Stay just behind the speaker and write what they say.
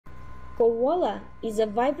Kouvola is a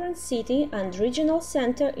vibrant city and regional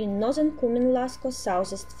center in northern Kymenlaakso,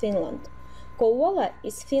 southeast Finland. Kouvola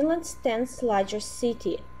is Finland's 10th largest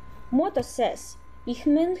city. Motto says,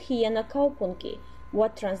 "Ihmeen hieno kaupunki,"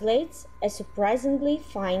 what translates a surprisingly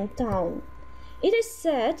fine town. It is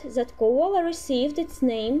said that Kouvola received its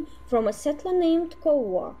name from a settler named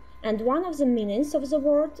Kouvo, and one of the meanings of the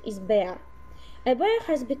word is bear. A bear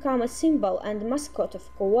has become a symbol and mascot of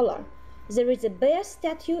Kouvola. There is a bear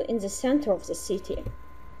statue in the center of the city.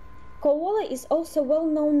 Kouvola is also a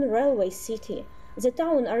well-known railway city. The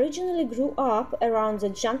town originally grew up around the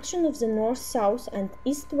junction of the north-south and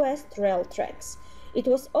east-west rail tracks. It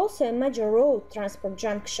was also a major road transport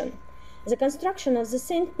junction. The construction of the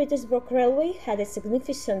St. Petersburg Railway had a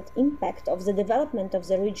significant impact on the development of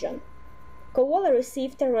the region. Kouvola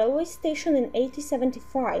received a railway station in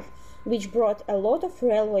 1875, which brought a lot of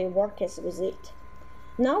railway workers with it.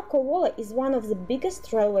 Now Kouvola is one of the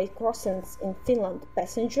biggest railway crossings in Finland,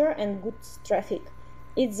 passenger and goods traffic.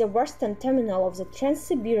 It's the western terminal of the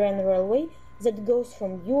Trans-Siberian Railway that goes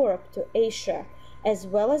from Europe to Asia, as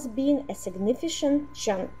well as being a significant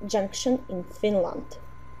junction in Finland.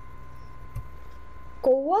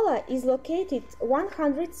 Kouvola is located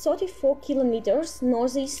 134 kilometers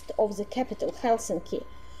northeast of the capital Helsinki.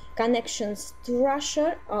 Connections to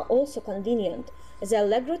Russia are also convenient. The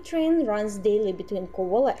Allegro train runs daily between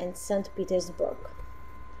Kouvola and St. Petersburg.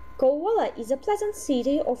 Kouvola is a pleasant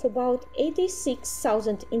city of about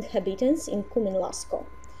 86,000 inhabitants in Kymenlaakso.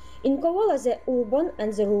 In Kouvola, the urban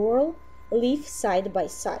and the rural live side by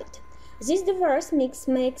side. This diverse mix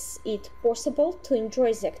makes it possible to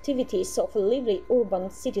enjoy the activities of a lively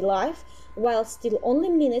urban city life while still only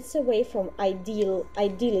minutes away from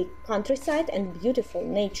idyllic countryside and beautiful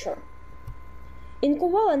nature. In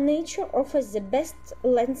Kouvola, nature offers the best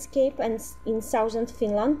landscape in southern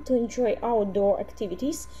Finland to enjoy outdoor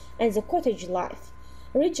activities and the cottage life.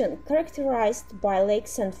 Region characterized by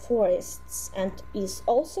lakes and forests, and is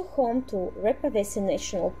also home to Repavesi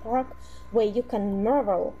National Park, where you can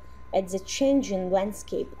marvel at the changing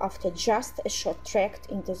landscape after just a short trek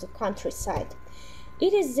into the countryside.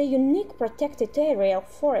 It is the unique protected area of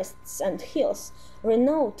forests and hills,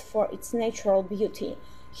 renowned for its natural beauty.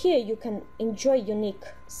 Here you can enjoy unique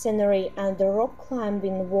scenery and the rock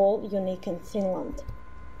climbing wall unique in Finland.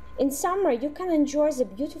 In summer you can enjoy the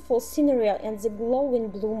beautiful scenery and the glowing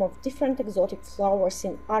bloom of different exotic flowers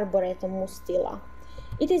in Arboretum Mustila.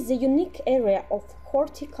 It is a unique area of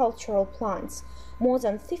horticultural plants. More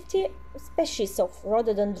than 50 species of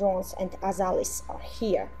rhododendrons and azaleas are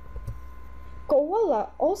here.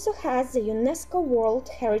 Kouvola also has the UNESCO World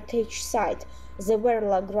Heritage Site, the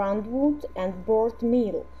Verla Groundwood and Board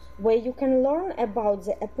Mill, where you can learn about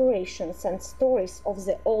the operations and stories of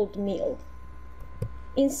the old mill.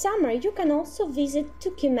 In summer you can also visit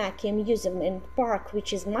Tukimäki Museum and Park,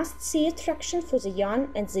 which is must-see attraction for the young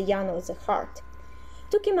and the young of the heart.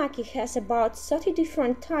 Tukimäki has about 30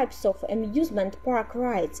 different types of amusement park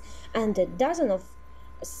rides and a dozen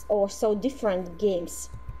or so different games.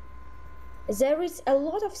 There is a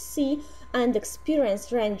lot of see and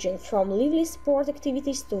experience ranging from lively sport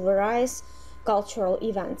activities to various cultural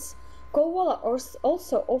events. Kouvola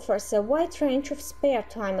also offers a wide range of spare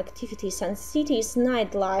time activities, and city's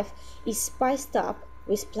nightlife is spiced up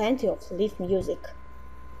with plenty of live music.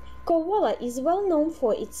 Kouvola is well known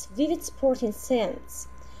for its vivid sporting scenes.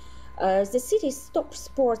 The city's top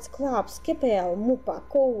sports clubs KPL, Mupa,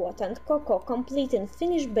 Kouvola and Koko compete in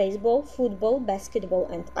Finnish baseball, football, basketball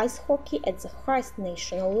and ice hockey at the highest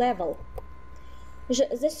national level.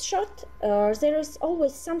 There is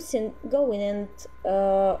always something going, and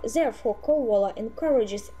therefore Kouvola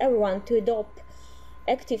encourages everyone to adopt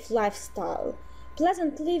active lifestyle.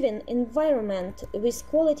 Pleasant living environment with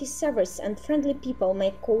quality service and friendly people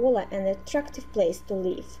make Kouvola an attractive place to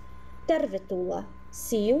live. Tervetuloa!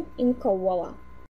 See you in Kouvola!